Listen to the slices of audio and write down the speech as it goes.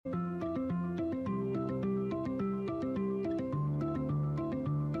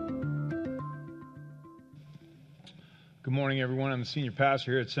Good morning, everyone. I'm the senior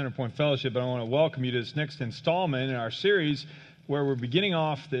pastor here at Centerpoint Fellowship, and I want to welcome you to this next installment in our series where we're starting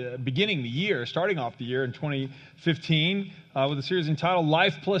off the year in 2015 with a series entitled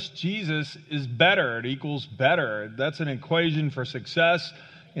Life Plus Jesus is Better. It equals better. That's an equation for success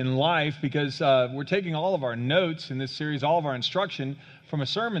in life because we're taking all of our notes in this series, all of our instruction from a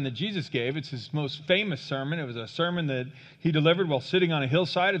sermon that Jesus gave. It's his most famous sermon. It was a sermon that he delivered while sitting on a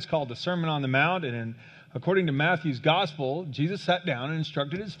hillside. It's called the Sermon on the Mount, and according to Matthew's gospel, Jesus sat down and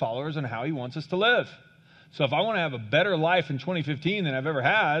instructed his followers on how he wants us to live. So if I want to have a better life in 2015 than I've ever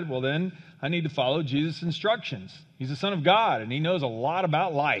had, well then I need to follow Jesus' instructions. He's the Son of God, and he knows a lot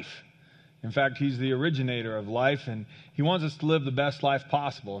about life. In fact, he's the originator of life, and he wants us to live the best life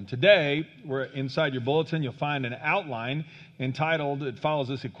possible. And today, we're inside your bulletin, you'll find an outline entitled, it follows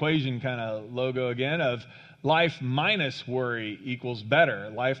this equation kind of logo again, of life minus worry equals better.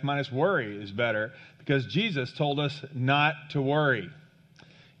 Life minus worry is better because Jesus told us not to worry.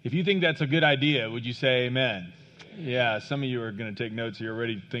 If you think that's a good idea, would you say amen? Yeah, some of you are going to take notes. You're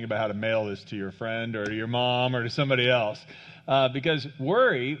already thinking about how to mail this to your friend or to your mom or to somebody else. Because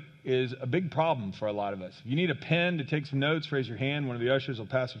worry is a big problem for a lot of us. If you need a pen to take some notes, raise your hand. One of the ushers will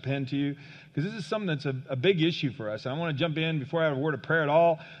pass a pen to you. Because this is something that's a big issue for us. And I want to jump in before I have a word of prayer at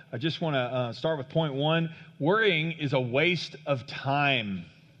all. I just want to start with point one. Worrying is a waste of time.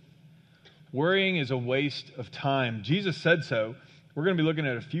 Worrying is a waste of time. Jesus said so. We're going to be looking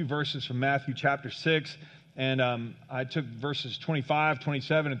at a few verses from Matthew chapter 6. And I took verses 25,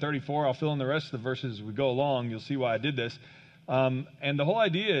 27, and 34. I'll fill in the rest of the verses as we go along. You'll see why I did this. And the whole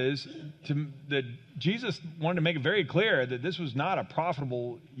idea is that Jesus wanted to make it very clear that this was not a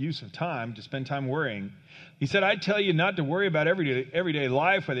profitable use of time to spend time worrying. He said, I tell you not to worry about everyday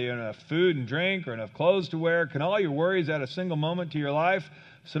life, whether you have enough food and drink or enough clothes to wear. Can all your worries add a single moment to your life?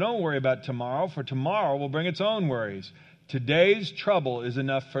 So don't worry about tomorrow, for tomorrow will bring its own worries. Today's trouble is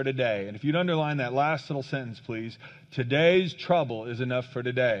enough for today. And if you'd underline that last little sentence, please. Today's trouble is enough for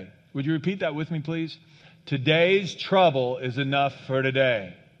today. Would you repeat that with me, please? Today's trouble is enough for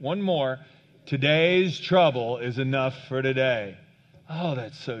today. One more. Today's trouble is enough for today. Oh,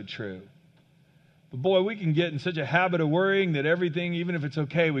 that's so true. But boy, we can get in such a habit of worrying that everything, even if it's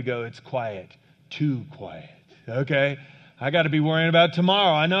okay, we go, it's quiet. Too quiet. Okay? I got to be worrying about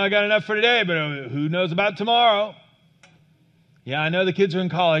tomorrow. I know I got enough for today, but who knows about tomorrow? Yeah, I know the kids are in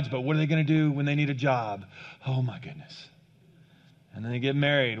college, but what are they going to do when they need a job? Oh, my goodness. And then they get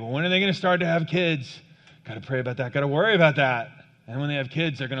married. Well, when are they going to start to have kids? Got to pray about that. Got to worry about that. And when they have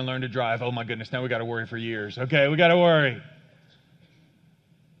kids, they're going to learn to drive. Oh, my goodness. Now we got to worry for years. Okay, we got to worry.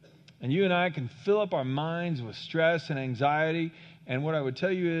 And you and I can fill up our minds with stress and anxiety. And what I would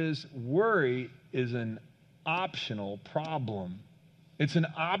tell you is worry is an optional problem. It's an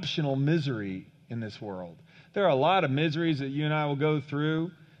optional misery in this world. There are a lot of miseries that you and I will go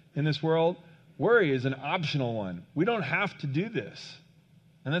through in this world. Worry is an optional one. We don't have to do this.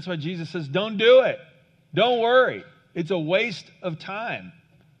 And that's why Jesus says, don't do it. Don't worry. It's a waste of time.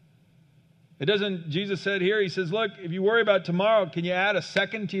 Jesus said here, he says, look, if you worry about tomorrow, can you add a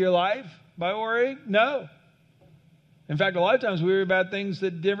second to your life by worrying? No. In fact, a lot of times we worry about things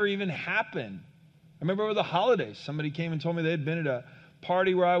that never even happen. I remember over the holidays, somebody came and told me they had been at a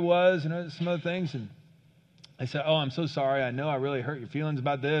party where I was and some other things, and I said, oh, I'm so sorry. I know I really hurt your feelings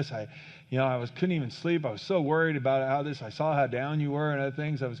about this. I couldn't even sleep. I was so worried about I saw how down you were and other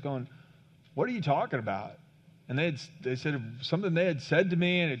things. I was going, what are you talking about? And they said something they had said to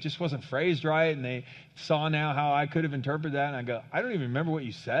me, and it just wasn't phrased right, and they saw now how I could have interpreted that, and I go, I don't even remember what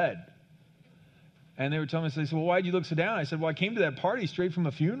you said. And they were telling me, they said, well, why'd you look so down? I said, well, I came to that party straight from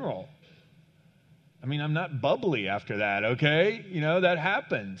a funeral. I mean, I'm not bubbly after that, okay? That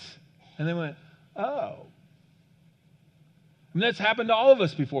happens. And they went, oh. And that's happened to all of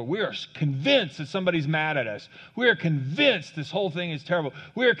us before. We are convinced that somebody's mad at us. We are convinced this whole thing is terrible.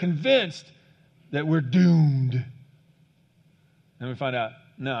 We are convinced that we're doomed. And we find out,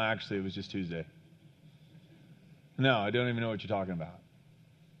 no, actually, it was just Tuesday. No, I don't even know what you're talking about.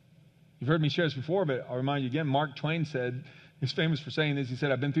 You've heard me share this before, but I'll remind you again, Mark Twain said, he's famous for saying this, he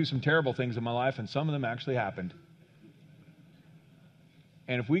said, I've been through some terrible things in my life, and some of them actually happened.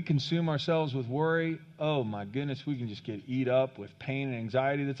 And if we consume ourselves with worry, oh my goodness, we can just get eat up with pain and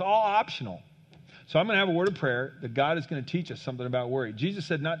anxiety. That's all optional. So I'm going to have a word of prayer that God is going to teach us something about worry. Jesus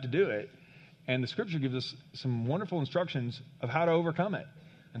said not to do it, and the Scripture gives us some wonderful instructions of how to overcome it.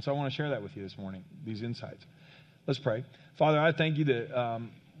 And so I want to share that with you this morning, these insights. Let's pray. Father, I thank you that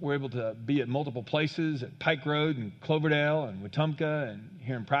we're able to be at multiple places, at Pike Road and Cloverdale and Wetumpka and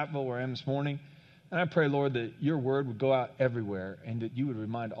here in Prattville where I am this morning. And I pray, Lord, that your word would go out everywhere and that you would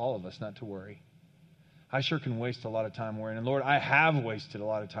remind all of us not to worry. I sure can waste a lot of time worrying. And Lord, I have wasted a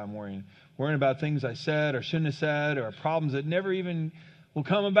lot of time worrying about things I said or shouldn't have said, or problems that never even will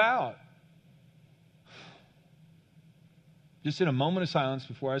come about. Just in a moment of silence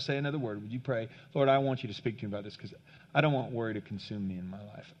before I say another word, would you pray, Lord, I want you to speak to me about this because I don't want worry to consume me in my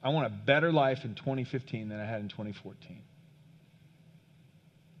life. I want a better life in 2015 than I had in 2014.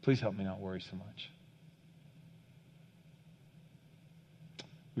 Please help me not worry so much.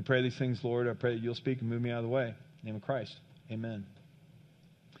 We pray these things, Lord. I pray that you'll speak and move me out of the way. In the name of Christ, amen.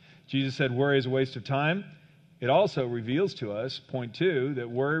 Jesus said worry is a waste of time. It also reveals to us, point 2, that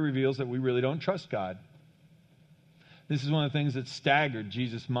worry reveals that we really don't trust God. This is one of the things that staggered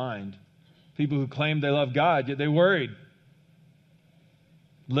Jesus' mind. People who claimed they loved God, yet they worried.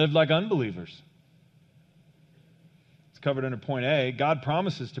 Lived like unbelievers. It's covered under point A. God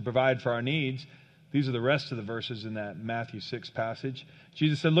promises to provide for our needs. These are the rest of the verses in that Matthew 6 passage.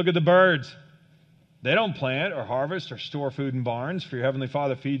 Jesus said, look at the birds. They don't plant or harvest or store food in barns, for your heavenly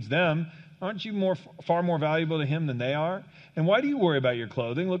Father feeds them. Aren't you far more valuable to him than they are? And why do you worry about your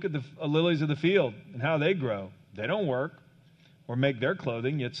clothing? Look at the lilies of the field and how they grow. They don't work or make their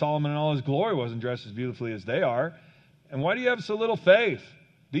clothing, yet Solomon in all his glory wasn't dressed as beautifully as they are. And why do you have so little faith?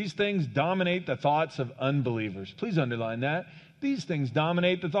 These things dominate the thoughts of unbelievers. Please underline that. These things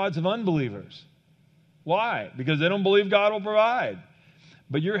dominate the thoughts of unbelievers. Why? Because they don't believe God will provide.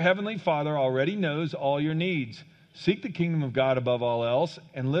 But your heavenly Father already knows all your needs. Seek the kingdom of God above all else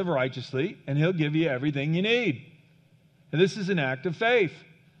and live righteously, and he'll give you everything you need. And this is an act of faith,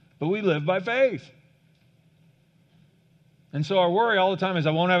 but we live by faith. And so our worry all the time is,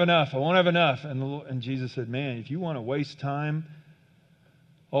 I won't have enough, I won't have enough. And Jesus said, man, if you want to waste time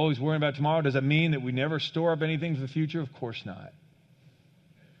always worrying about tomorrow, does that mean that we never store up anything for the future? Of course not.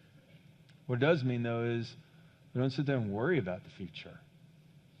 What it does mean, though, is we don't sit there and worry about the future.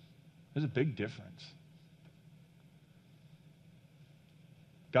 There's a big difference.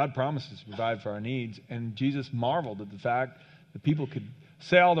 God promises to provide for our needs, and Jesus marveled at the fact that people could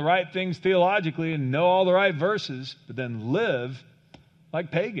say all the right things theologically and know all the right verses, but then live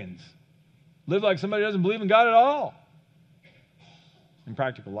like pagans. Live like somebody who doesn't believe in God at all in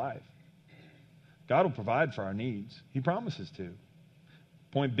practical life. God will provide for our needs. He promises to.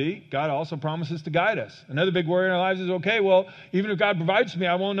 Point B, God also promises to guide us. Another big worry in our lives is, okay, well, even if God provides for me,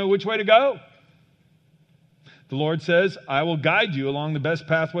 I won't know which way to go. The Lord says, I will guide you along the best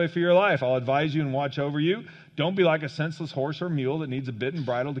pathway for your life. I'll advise you and watch over you. Don't be like a senseless horse or mule that needs a bit and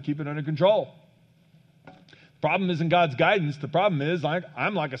bridle to keep it under control. The problem isn't God's guidance. The problem is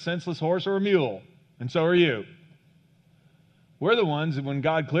I'm like a senseless horse or a mule, and so are you. We're the ones that when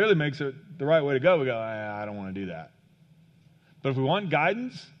God clearly makes it the right way to go, we go, I don't want to do that. But if we want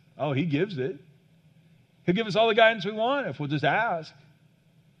guidance, he gives it. He'll give us all the guidance we want if we'll just ask.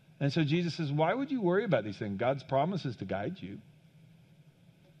 And so Jesus says, why would you worry about these things? God's promise is to guide you.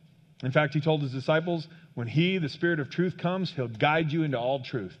 In fact, he told his disciples, when he, the Spirit of truth, comes, he'll guide you into all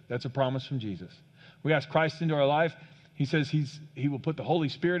truth. That's a promise from Jesus. We ask Christ into our life. He says he will put the Holy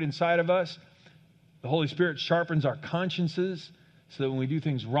Spirit inside of us. The Holy Spirit sharpens our consciences so that when we do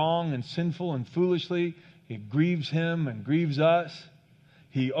things wrong and sinful and foolishly, it grieves him and grieves us.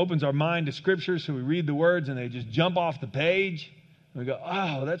 He opens our mind to Scripture so we read the words and they just jump off the page. And we go,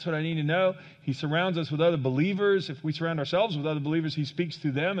 that's what I need to know. He surrounds us with other believers. If we surround ourselves with other believers, he speaks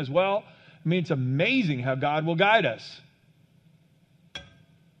through them as well. I mean, it's amazing how God will guide us.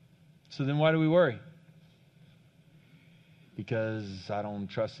 So then why do we worry? Because I don't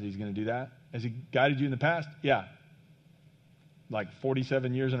trust that he's going to do that. Has he guided you in the past? Yeah. Like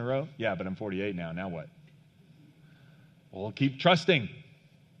 47 years in a row? Yeah, but I'm 48 now. Now what? Well, keep trusting.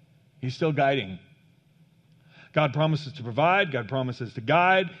 He's still guiding. God promises to provide. God promises to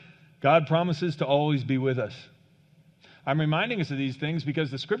guide. God promises to always be with us. I'm reminding us of these things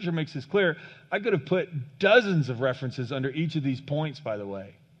because the Scripture makes this clear. I could have put dozens of references under each of these points, by the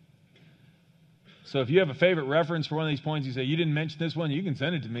way. So if you have a favorite reference for one of these points, you say, you didn't mention this one, you can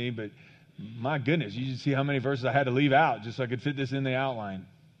send it to me, but my goodness, you should see how many verses I had to leave out just so I could fit this in the outline.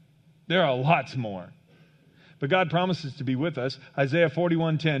 There are lots more. But God promises to be with us. Isaiah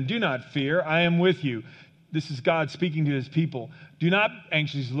 41:10, do not fear, I am with you. This is God speaking to his people. Do not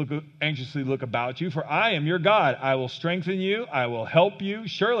anxiously look about you, for I am your God. I will strengthen you. I will help you.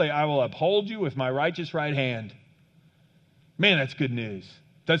 Surely I will uphold you with my righteous right hand. Man, that's good news.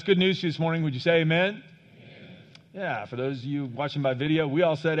 If that's good news to you this morning, would you say amen? Amen. Yeah, for those of you watching by video, we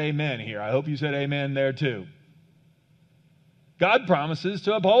all said amen here. I hope you said amen there too. God promises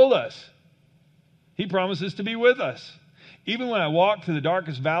to uphold us. He promises to be with us. Even when I walk through the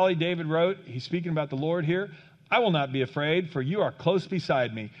darkest valley, David wrote, he's speaking about the Lord here, I will not be afraid, for you are close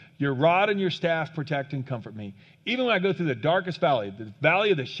beside me. Your rod and your staff protect and comfort me. Even when I go through the darkest valley, the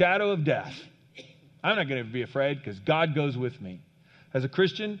valley of the shadow of death, I'm not going to be afraid because God goes with me. As a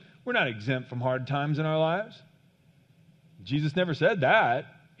Christian, we're not exempt from hard times in our lives. Jesus never said that.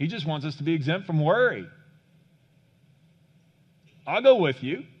 He just wants us to be exempt from worry. I'll go with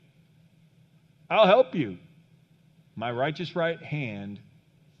you. I'll help you. My righteous right hand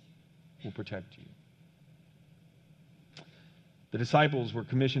will protect you. The disciples were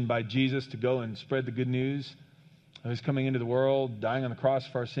commissioned by Jesus to go and spread the good news of His coming into the world, dying on the cross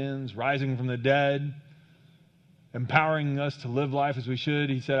for our sins, rising from the dead, empowering us to live life as we should.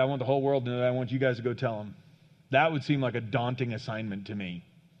 He said, I want the whole world to know that. I want you guys to go tell them. That would seem like a daunting assignment to me.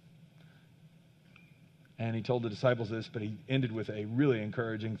 And He told the disciples this, but He ended with a really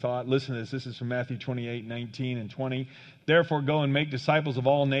encouraging thought. Listen to this. This is from Matthew 28, 19 and 20. Therefore, go and make disciples of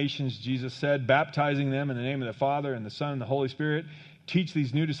all nations, Jesus said, baptizing them in the name of the Father and the Son and the Holy Spirit. Teach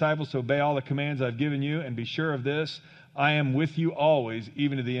these new disciples to obey all the commands I've given you, and be sure of this, I am with you always,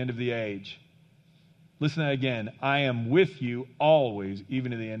 even to the end of the age. Listen to that again. I am with you always,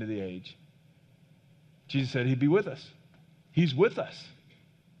 even to the end of the age. Jesus said He'd be with us. He's with us.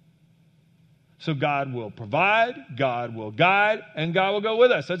 So God will provide, God will guide, and God will go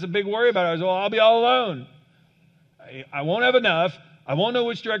with us. That's a big worry about it. Well, I'll be all alone. I won't have enough. I won't know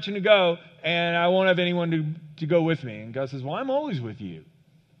which direction to go, and I won't have anyone to go with me. And God says, well, I'm always with you.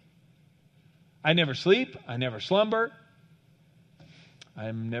 I never sleep. I never slumber. I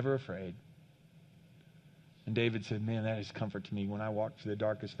am never afraid. And David said, man, that is comfort to me. When I walk through the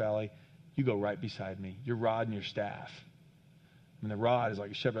darkest valley, you go right beside me. Your rod and your staff. I mean, the rod is like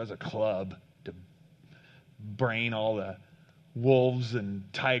a shepherd. That's a club to brain all the wolves and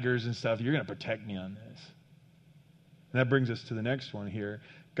tigers and stuff. You're going to protect me on this. And that brings us to the next one here.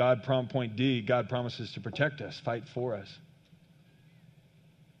 Point D, God promises to protect us, fight for us.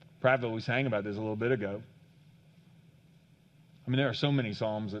 Prattville, we sang about this a little bit ago. I mean, there are so many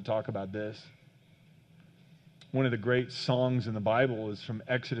Psalms that talk about this. One of the great songs in the Bible is from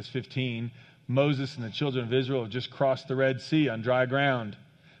Exodus 15. Moses and the children of Israel have just crossed the Red Sea on dry ground.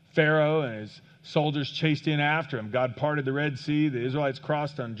 Pharaoh and his soldiers chased in after him. God parted the Red Sea. The Israelites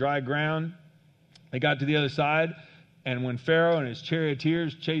crossed on dry ground. They got to the other side, and when Pharaoh and his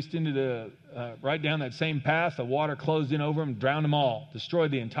charioteers chased into right down that same path, the water closed in over them, drowned them all,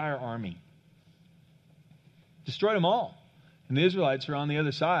 destroyed the entire army. Destroyed them all. And the Israelites are on the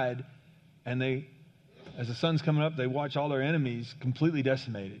other side, and they, as the sun's coming up, they watch all their enemies completely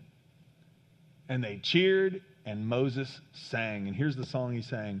decimated. And they cheered, and Moses sang. And here's the song he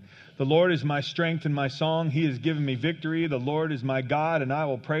sang. The Lord is my strength and my song. He has given me victory. The Lord is my God, and I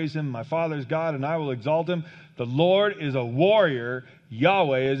will praise Him. My Father's God, and I will exalt Him. The Lord is a warrior.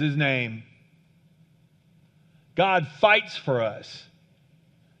 Yahweh is His name. God fights for us.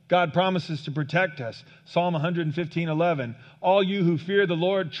 God promises to protect us. Psalm 115:11. All you who fear the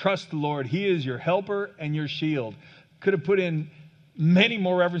Lord, trust the Lord. He is your helper and your shield. Could have put in many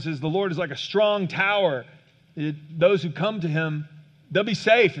more references. The Lord is like a strong tower. Those who come to Him, they'll be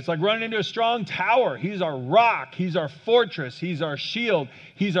safe. It's like running into a strong tower. He's our rock. He's our fortress. He's our shield.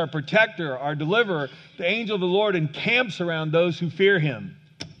 He's our protector, our deliverer. The angel of the Lord encamps around those who fear Him.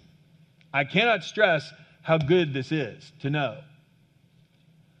 I cannot stress how good this is to know.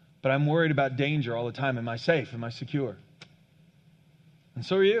 But I'm worried about danger all the time. Am I safe? Am I secure? And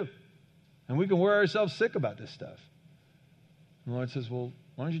so are you. And we can wear ourselves sick about this stuff. And the Lord says, well,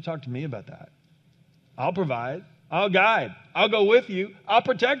 why don't you talk to me about that? I'll provide. I'll guide. I'll go with you. I'll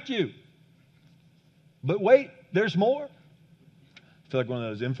protect you. But wait, there's more. I feel like one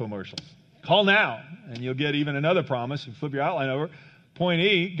of those infomercials. Call now, and you'll get even another promise. You flip your outline over. Point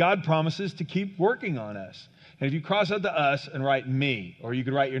E, God promises to keep working on us. And if you cross out the us and write me, or you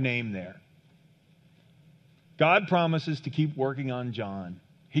could write your name there. God promises to keep working on John.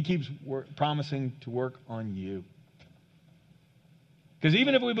 He keeps promising to work on you. Because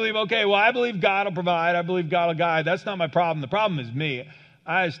even if we believe, okay, well, I believe God will provide, I believe God will guide, that's not my problem. The problem is me.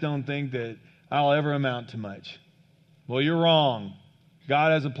 I just don't think that I'll ever amount to much. Well, you're wrong.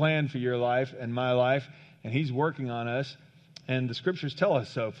 God has a plan for your life and my life, and He's working on us, and the Scriptures tell us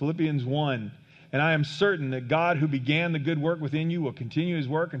so. Philippians 1, and I am certain that God who began the good work within you will continue His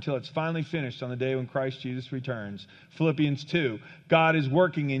work until it's finally finished on the day when Christ Jesus returns. Philippians 2, God is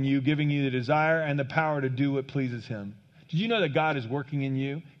working in you, giving you the desire and the power to do what pleases Him. Did you know that God is working in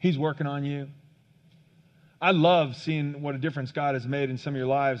you? He's working on you. I love seeing what a difference God has made in some of your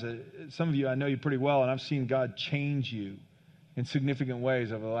lives. Some of you, I know you pretty well, and I've seen God change you in significant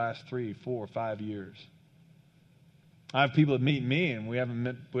ways over the last 3, 4, 5 years. I have people that meet me, and we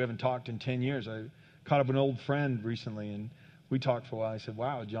haven't talked in 10 years. caught up with an old friend recently, and we talked for a while. I said,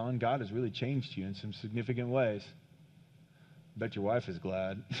 wow, John, God has really changed you in some significant ways. I bet your wife is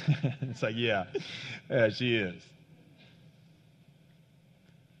glad. It's like, yeah, she is.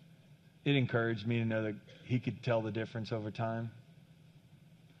 It encouraged me to know that he could tell the difference over time.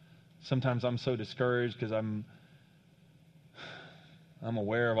 Sometimes I'm so discouraged because I'm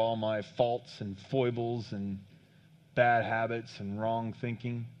aware of all my faults and foibles and bad habits and wrong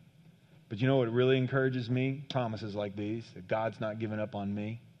thinking. But you know what really encourages me? Promises like these, that God's not giving up on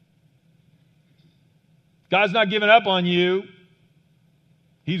me. God's not giving up on you.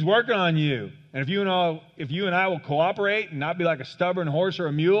 He's working on you. And if you and I will cooperate and not be like a stubborn horse or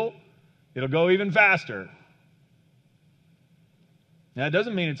a mule, it'll go even faster. Now, it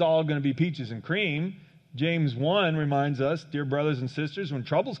doesn't mean it's all going to be peaches and cream. James 1 reminds us, dear brothers and sisters, when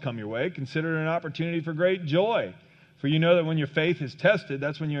troubles come your way, consider it an opportunity for great joy. For you know that when your faith is tested,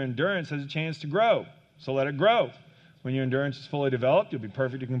 that's when your endurance has a chance to grow. So let it grow. When your endurance is fully developed, you'll be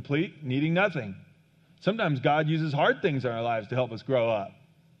perfect and complete, needing nothing. Sometimes God uses hard things in our lives to help us grow up.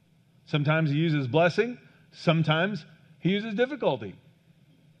 Sometimes he uses blessing. Sometimes he uses difficulty.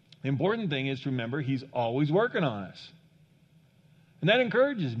 The important thing is to remember he's always working on us. And that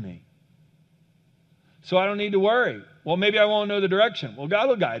encourages me. So I don't need to worry. Well, maybe I won't know the direction. Well, God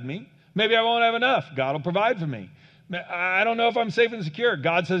will guide me. Maybe I won't have enough. God will provide for me. I don't know if I'm safe and secure.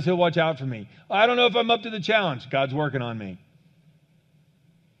 God says he'll watch out for me. I don't know if I'm up to the challenge. God's working on me.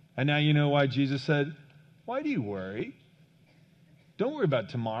 And now you know why Jesus said, why do you worry? Don't worry about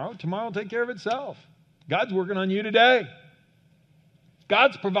tomorrow. Tomorrow will take care of itself. God's working on you today.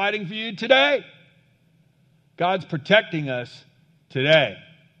 God's providing for you today. God's protecting us today.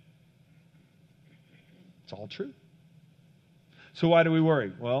 It's all true. So why do we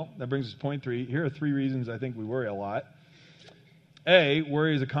worry? Well, that brings us to point 3. Here are 3 reasons I think we worry a lot. A,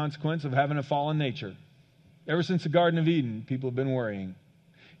 worry is a consequence of having a fallen nature. Ever since the Garden of Eden, people have been worrying.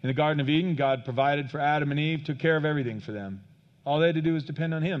 In the Garden of Eden, God provided for Adam and Eve, took care of everything for them. All they had to do was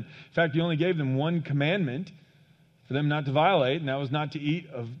depend on him. In fact, he only gave them one commandment for them not to violate, and that was not to eat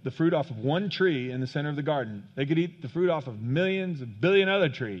of the fruit off of one tree in the center of the garden. They could eat the fruit off of millions, a billion other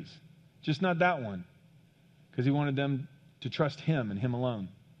trees, just not that one, because he wanted them to trust him and him alone,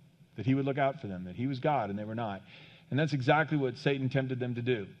 that he would look out for them, that he was God and they were not. And that's exactly what Satan tempted them to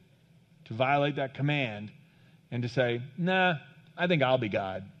do, to violate that command and to say, nah, I think I'll be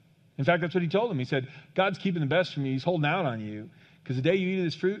God. In fact, that's what he told them. He said, God's keeping the best from you. He's holding out on you because the day you eat of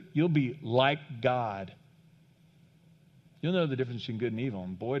this fruit, you'll be like God. You'll know the difference between good and evil.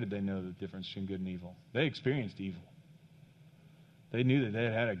 And boy, did they know the difference between good and evil. They experienced evil. They knew that they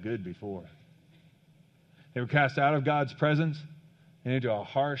had had it good before. They were cast out of God's presence and into a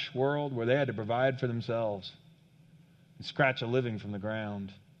harsh world where they had to provide for themselves and scratch a living from the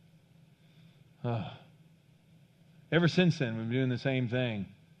ground. Oh. Ever since then, we've been doing the same thing.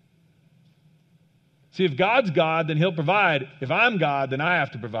 See, if God's God, then he'll provide. If I'm God, then I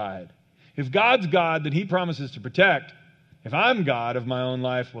have to provide. If God's God, then he promises to protect. If I'm God of my own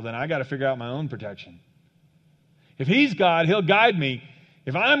life, well, then I got to figure out my own protection. If he's God, he'll guide me.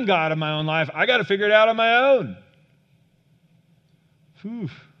 If I'm God of my own life, I got to figure it out on my own. Whew.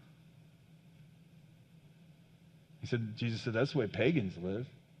 Jesus said, that's the way pagans live.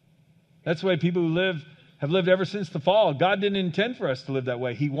 That's the way people who have lived ever since the fall. God didn't intend for us to live that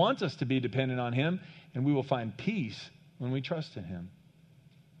way. He wants us to be dependent on him, and we will find peace when we trust in him.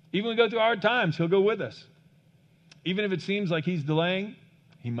 Even when we go through hard times, he'll go with us. Even if it seems like he's delaying,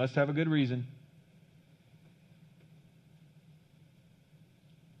 he must have a good reason.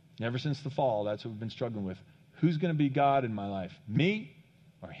 Ever since the fall, that's what we've been struggling with. Who's going to be God in my life? Me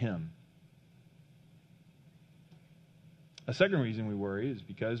or him? A second reason we worry is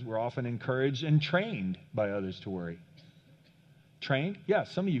because we're often encouraged and trained by others to worry. Trained? Yeah,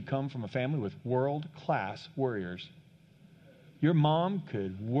 some of you come from a family with world-class worriers. Your mom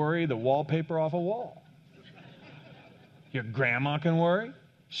could worry the wallpaper off a wall. Your grandma can worry.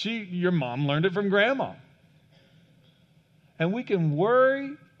 Your mom learned it from grandma. And we can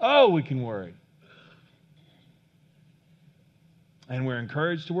worry. Oh, we can worry. And we're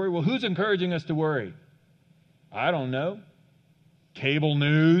encouraged to worry. Well, who's encouraging us to worry? I don't know. Cable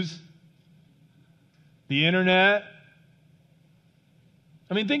news. The internet.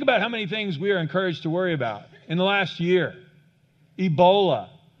 I mean, think about how many things we are encouraged to worry about in the last year. Ebola,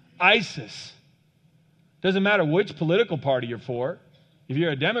 ISIS. Doesn't matter which political party you're for. If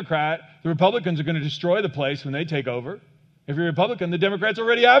you're a Democrat, the Republicans are going to destroy the place when they take over. If you're a Republican, the Democrats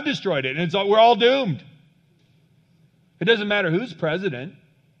already have destroyed it, and we're all doomed. It doesn't matter who's president.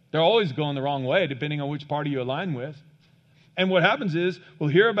 They're always going the wrong way, depending on which party you align with. And what happens is we'll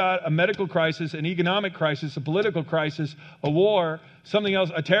hear about a medical crisis, an economic crisis, a political crisis, a war, something else,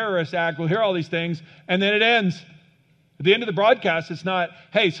 a terrorist act. We'll hear all these things, and then it ends. At the end of the broadcast, it's not,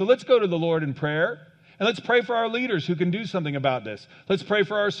 hey, so let's go to the Lord in prayer, and let's pray for our leaders who can do something about this. Let's pray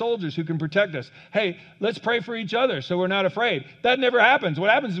for our soldiers who can protect us. Hey, let's pray for each other so we're not afraid. That never happens.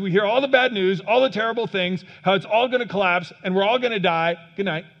 What happens is we hear all the bad news, all the terrible things, how it's all going to collapse, and we're all going to die. Good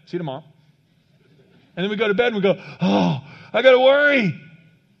night. See you tomorrow. And then we go to bed and we go, oh, I got to worry.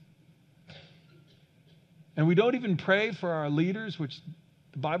 And we don't even pray for our leaders, which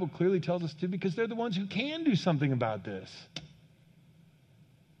the Bible clearly tells us to, because they're the ones who can do something about this.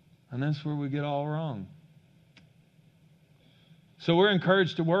 And that's where we get all wrong. So we're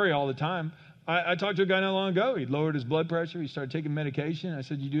encouraged to worry all the time. I talked to a guy not long ago. He'd lowered his blood pressure. He started taking medication. I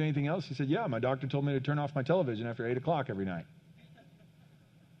said, you do anything else? He said, yeah, my doctor told me to turn off my television after 8 o'clock every night.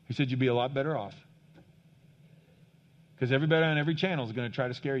 He said, you'd be a lot better off. Because everybody on every channel is going to try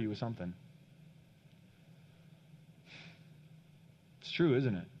to scare you with something. It's true,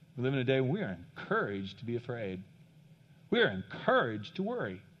 isn't it? We live in a day when we are encouraged to be afraid. We are encouraged to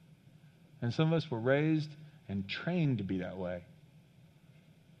worry. And some of us were raised and trained to be that way.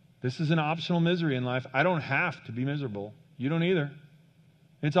 This is an optional misery in life. I don't have to be miserable. You don't either.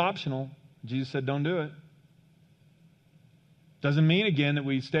 It's optional. Jesus said, don't do it. Doesn't mean, again, that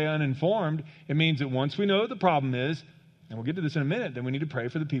we stay uninformed. It means that once we know what the problem is, and we'll get to this in a minute, then we need to pray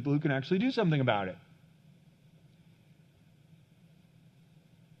for the people who can actually do something about it.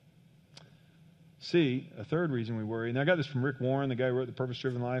 See, a third reason we worry, and I got this from Rick Warren, the guy who wrote The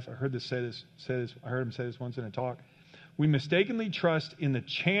Purpose-Driven Life. I heard I heard him say this once in a talk. We mistakenly trust in the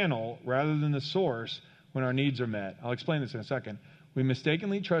channel rather than the source when our needs are met. I'll explain this in a second. We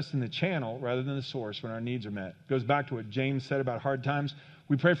mistakenly trust in the channel rather than the source when our needs are met. It goes back to what James said about hard times.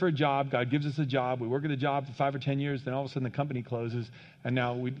 We pray for a job. God gives us a job. We work at the job for 5 or 10 years. Then all of a sudden the company closes, and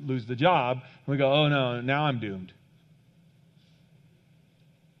now we lose the job. And we go, oh, no, now I'm doomed.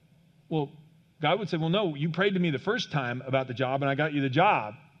 Well, God would say, well, no, you prayed to me the first time about the job, and I got you the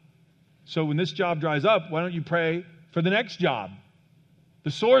job. So when this job dries up, why don't you pray for the next job?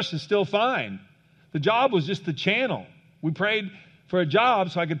 The source is still fine. The job was just the channel. We prayed for a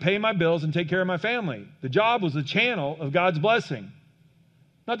job so I could pay my bills and take care of my family. The job was the channel of God's blessing,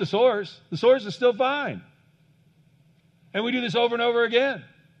 not the source. The source is still fine. And we do this over and over again.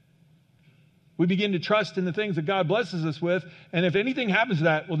 We begin to trust in the things that God blesses us with, and if anything happens to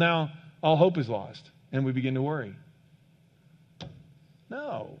that, well, now all hope is lost, and we begin to worry.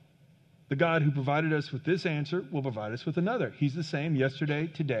 No. The God who provided us with this answer will provide us with another. He's the same yesterday,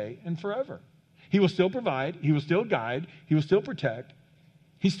 today, and forever. He will still provide. He will still guide. He will still protect.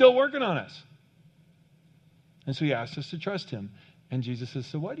 He's still working on us. And so he asks us to trust him. And Jesus says,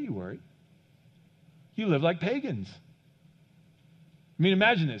 so why do you worry? You live like pagans. I mean,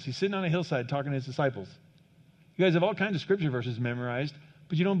 imagine this. He's sitting on a hillside talking to his disciples. You guys have all kinds of scripture verses memorized,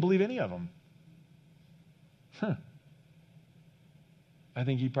 but you don't believe any of them. Huh. I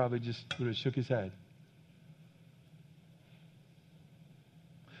think he probably just would have shook his head.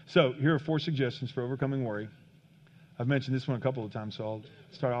 So here are 4 suggestions for overcoming worry. I've mentioned this one a couple of times, so I'll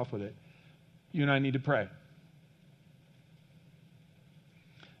start off with it. You and I need to pray.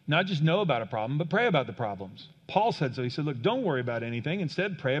 Not just know about a problem, but pray about the problems. Paul said so. He said, look, don't worry about anything.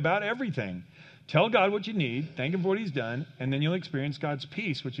 Instead, pray about everything. Tell God what you need, thank him for what he's done, and then you'll experience God's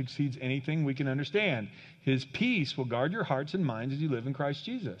peace, which exceeds anything we can understand. His peace will guard your hearts and minds as you live in Christ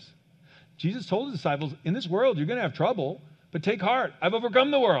Jesus. Jesus told his disciples, in this world you're going to have trouble, but take heart. I've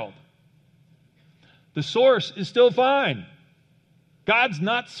overcome the world. The source is still fine. God's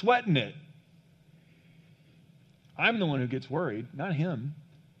not sweating it. I'm the one who gets worried, not him.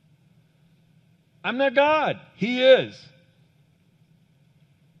 I'm not God. He is.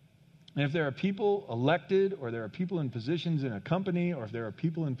 And if there are people elected, or there are people in positions in a company, or if there are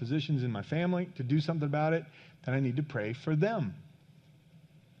people in positions in my family to do something about it, then I need to pray for them.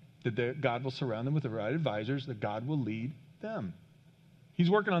 That God will surround them with the right advisors, that God will lead them. He's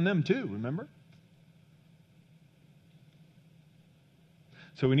working on them too, remember?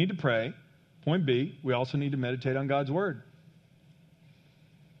 So we need to pray. Point B, we also need to meditate on God's word.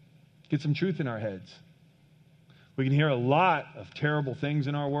 Get some truth in our heads. We can hear a lot of terrible things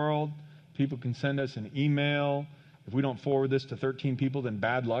in our world. People can send us an email. If we don't forward this to 13 people, then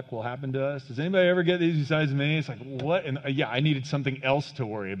bad luck will happen to us. Does anybody ever get these besides me? It's like, what? And yeah, I needed something else to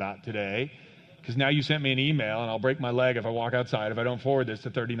worry about today, because now you sent me an email, and I'll break my leg if I walk outside if I don't forward this to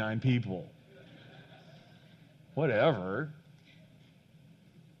 39 people. Whatever.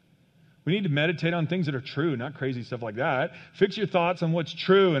 We need to meditate on things that are true, not crazy stuff like that. Fix your thoughts on what's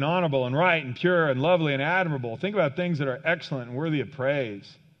true and honorable and right and pure and lovely and admirable. Think about things that are excellent and worthy of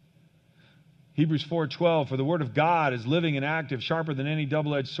praise. Hebrews 4:12, for the word of God is living and active, sharper than any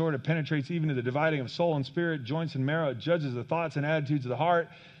double-edged sword. It penetrates even to the dividing of soul and spirit, joints and marrow. It judges the thoughts and attitudes of the heart.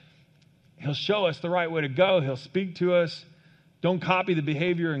 He'll show us the right way to go. He'll speak to us. Don't copy the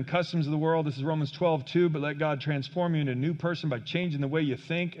behavior and customs of the world. This is Romans 12:2. But let God transform you into a new person by changing the way you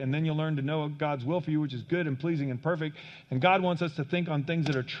think, and then you'll learn to know God's will for you, which is good and pleasing and perfect. And God wants us to think on things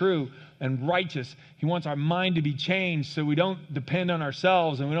that are true and righteous. He wants our mind to be changed so we don't depend on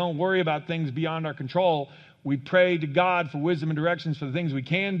ourselves and we don't worry about things beyond our control. We pray to God for wisdom and directions for the things we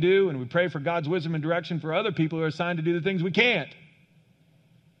can do, and we pray for God's wisdom and direction for other people who are assigned to do the things we can't.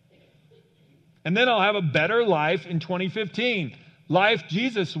 And then I'll have a better life in 2015. Life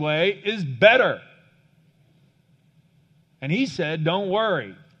Jesus' way is better. And he said, don't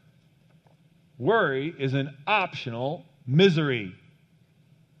worry. Worry is an optional misery.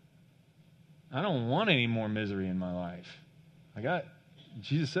 I don't want any more misery in my life.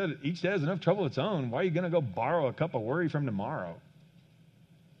 Jesus said each day has enough trouble of its own. Why are you going to go borrow a cup of worry from tomorrow?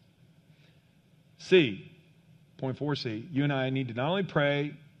 C, point 4C, you and I need to not only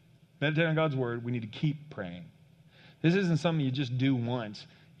pray, meditate on God's word, we need to keep praying. This isn't something you just do once.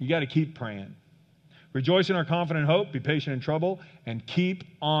 You got to keep praying. Rejoice in our confident hope, be patient in trouble, and keep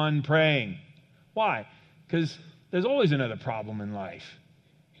on praying. Why? Because there's always another problem in life.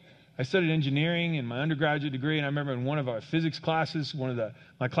 I studied engineering in my undergraduate degree, and I remember in one of our physics classes,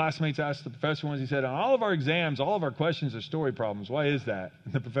 my classmates asked the professor once, he said, on all of our exams, all of our questions are story problems. Why is that?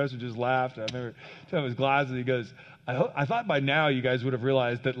 And the professor just laughed. I remember taking his glasses, he goes, I thought by now you guys would have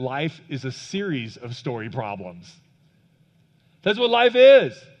realized that life is a series of story problems. That's what life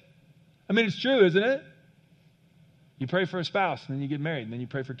is. I mean, it's true, isn't it? You pray for a spouse, and then you get married, and then you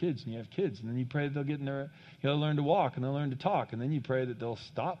pray for kids, and you have kids, and then you pray that they'll learn to walk, and they'll learn to talk, and then you pray that they'll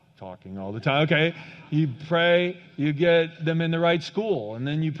stop talking all the time. Okay, you pray you get them in the right school, and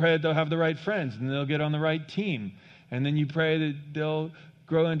then you pray that they'll have the right friends, and they'll get on the right team, and then you pray that they'll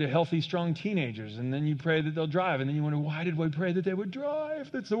grow into healthy, strong teenagers, and then you pray that they'll drive, and then you wonder, why did we pray that they would drive?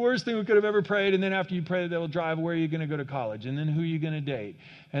 That's the worst thing we could have ever prayed. And then after you pray that they will drive, where are you going to go to college? And then who are you going to date?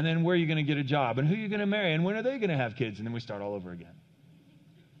 And then where are you going to get a job? And who are you going to marry? And when are they going to have kids? And then we start all over again.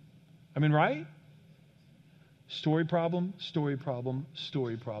 I mean, right? Story problem, story problem,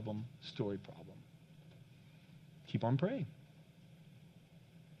 story problem, story problem. Keep on praying.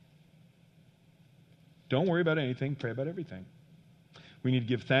 Don't worry about anything, pray about everything. We need to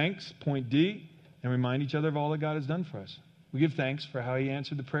give thanks, point D, and remind each other of all that God has done for us. We give thanks for how he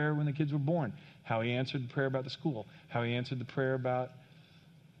answered the prayer when the kids were born, how he answered the prayer about the school, how he answered the prayer about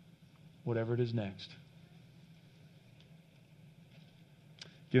whatever it is next.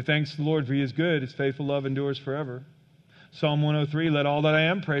 Give thanks to the Lord, for he is good. His faithful love endures forever. Psalm 103, let all that I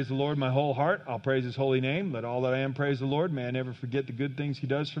am praise the Lord, my whole heart. I'll praise his holy name. Let all that I am praise the Lord. May I never forget the good things he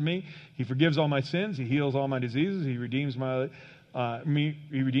does for me. He forgives all my sins. He heals all my diseases. He redeems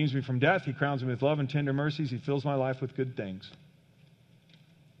He redeems me from death. He crowns me with love and tender mercies. He fills my life with good things.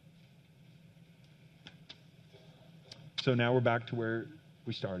 So now we're back to where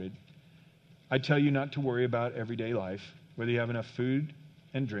we started. I tell you not to worry about everyday life, whether you have enough food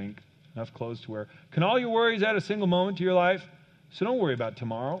and drink, enough clothes to wear. Can all your worries add a single moment to your life? So don't worry about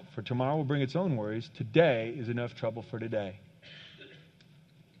tomorrow, for tomorrow will bring its own worries. Today is enough trouble for today.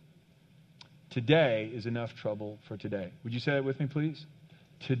 Today is enough trouble for today. Would you say that with me, please?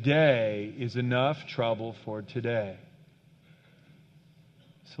 Today is enough trouble for today.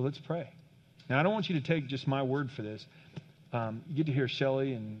 So let's pray. Now, I don't want you to take just my word for this. You get to hear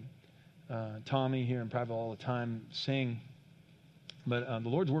Shelley and Tommy here in private all the time sing. But the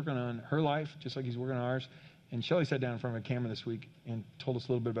Lord's working on her life, just like he's working on ours. And Shelley sat down in front of a camera this week and told us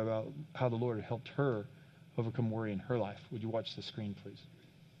a little bit about how the Lord had helped her overcome worry in her life. Would you watch the screen, please?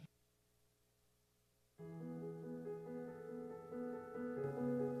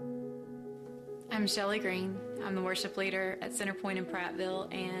 I'm Shelley Green. I'm the worship leader at Centerpoint in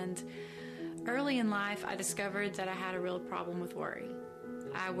Prattville, and early in life I discovered that I had a real problem with worry.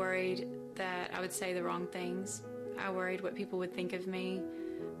 I worried that I would say the wrong things. I worried what people would think of me,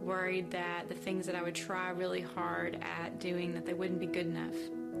 worried that the things that I would try really hard at doing, that they wouldn't be good enough.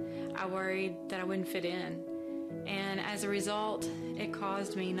 I worried that I wouldn't fit in, and as a result, it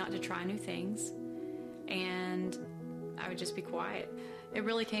caused me not to try new things, and I would just be quiet. It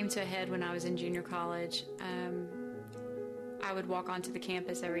really came to a head when I was in junior college. I would walk onto the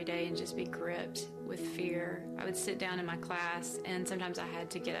campus every day and just be gripped with fear. I would sit down in my class, and sometimes I had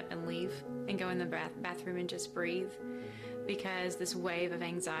to get up and leave and go in the bathroom and just breathe, because this wave of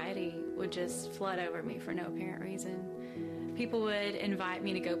anxiety would just flood over me for no apparent reason. People would invite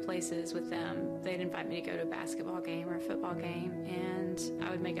me to go places with them. They'd invite me to go to a basketball game or a football game, and I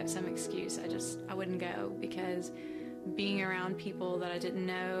would make up some excuse. I wouldn't go because being around people that I didn't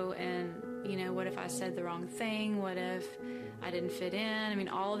know, and, what if I said the wrong thing? What if I didn't fit in?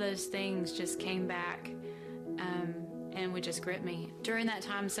 All of those things just came back and would just grip me. During that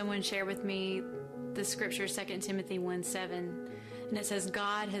time, someone shared with me the scripture 2 Timothy 1:7, and it says,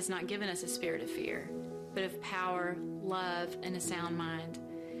 God has not given us a spirit of fear, but of power, love, and a sound mind.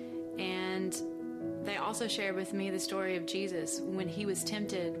 And they also shared with me the story of Jesus when he was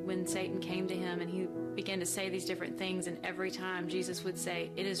tempted, when Satan came to him and he began to say these different things, and every time Jesus would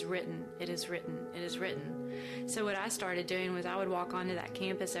say, it is written, it is written, it is written. So what I started doing was I would walk onto that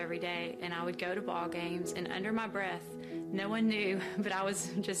campus every day, and I would go to ball games, and under my breath, no one knew, but I was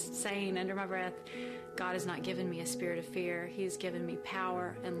just saying under my breath, God has not given me a spirit of fear. He has given me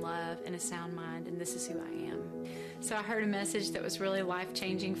power and love and a sound mind, and this is who I am. So I heard a message that was really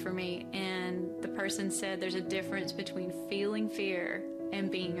life-changing for me, and the person said there's a difference between feeling fear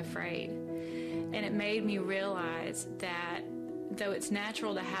and being afraid. And it made me realize that though it's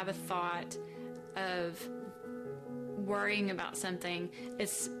natural to have a thought of worrying about something,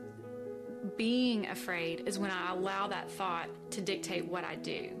 it's being afraid is when I allow that thought to dictate what I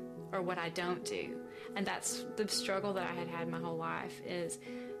do or what I don't do. And that's the struggle that I had my whole life, is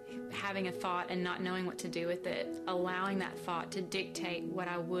having a thought and not knowing what to do with it, allowing that thought to dictate what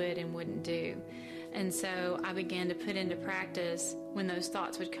I would and wouldn't do. And so I began to put into practice, when those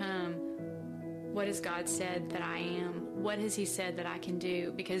thoughts would come, what has God said that I am? What has he said that I can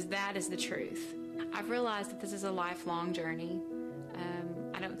do? Because that is the truth. I've realized that this is a lifelong journey.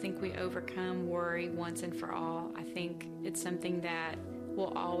 I don't think we overcome worry once and for all. I think it's something that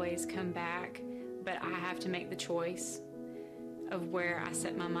will always come back, but I have to make the choice of where I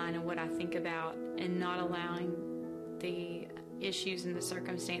set my mind and what I think about, and not allowing the issues and the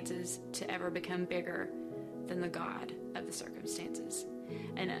circumstances to ever become bigger than the God of the circumstances.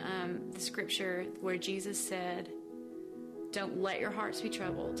 And the scripture where Jesus said, don't let your hearts be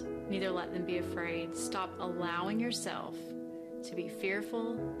troubled, neither let them be afraid. Stop allowing yourself to be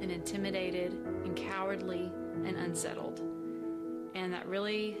fearful and intimidated and cowardly and unsettled. And that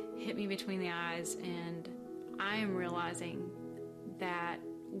really hit me between the eyes, and I am realizing that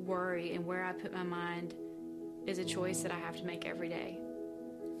worry and where I put my mind is a choice that I have to make every day.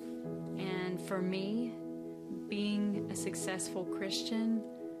 And for me, being a successful Christian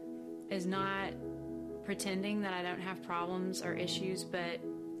is not pretending that I don't have problems or issues, but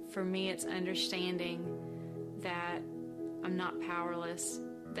for me, it's understanding that I'm not powerless,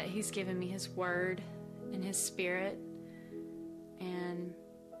 that he's given me his word and his spirit, and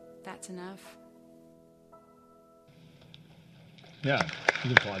that's enough. Yeah, you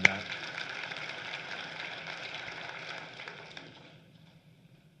can applaud that.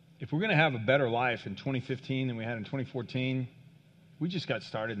 If we're going to have a better life in 2015 than we had in 2014, we just got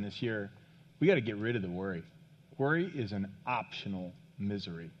started in this year. We got to get rid of the worry. Worry is an optional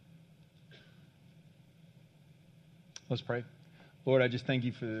misery. Let's pray. Lord, I just thank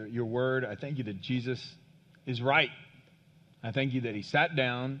you for your word. I thank you that Jesus is right. I thank you that he sat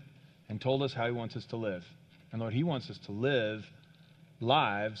down and told us how he wants us to live. And Lord, he wants us to live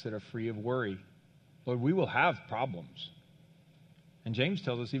lives that are free of worry. Lord, we will have problems. And James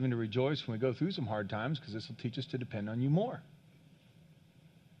tells us even to rejoice when we go through some hard times, because this will teach us to depend on you more.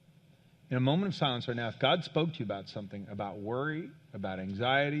 In a moment of silence right now, if God spoke to you about something, about worry, about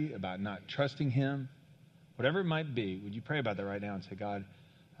anxiety, about not trusting him, whatever it might be, would you pray about that right now and say, God,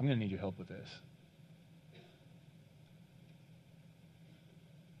 I'm going to need your help with this.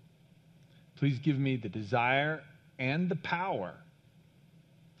 Please give me the desire and the power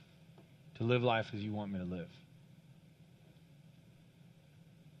to live life as you want me to live.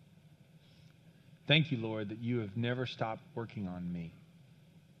 Thank you, Lord, that you have never stopped working on me.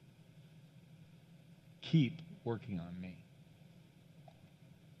 Keep working on me.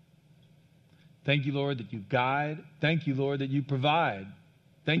 Thank you, Lord, that you guide. Thank you, Lord, that you provide.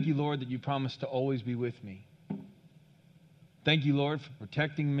 Thank you, Lord, that you promise to always be with me. Thank you, Lord, for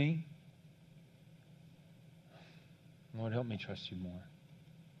protecting me. Lord, help me trust you more.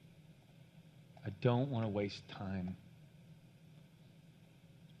 I don't want to waste time.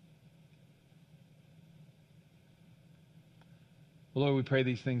 Well, Lord, we pray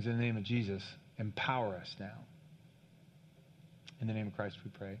these things in the name of Jesus. Empower us now. In the name of Christ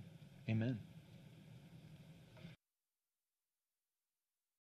we pray. Amen.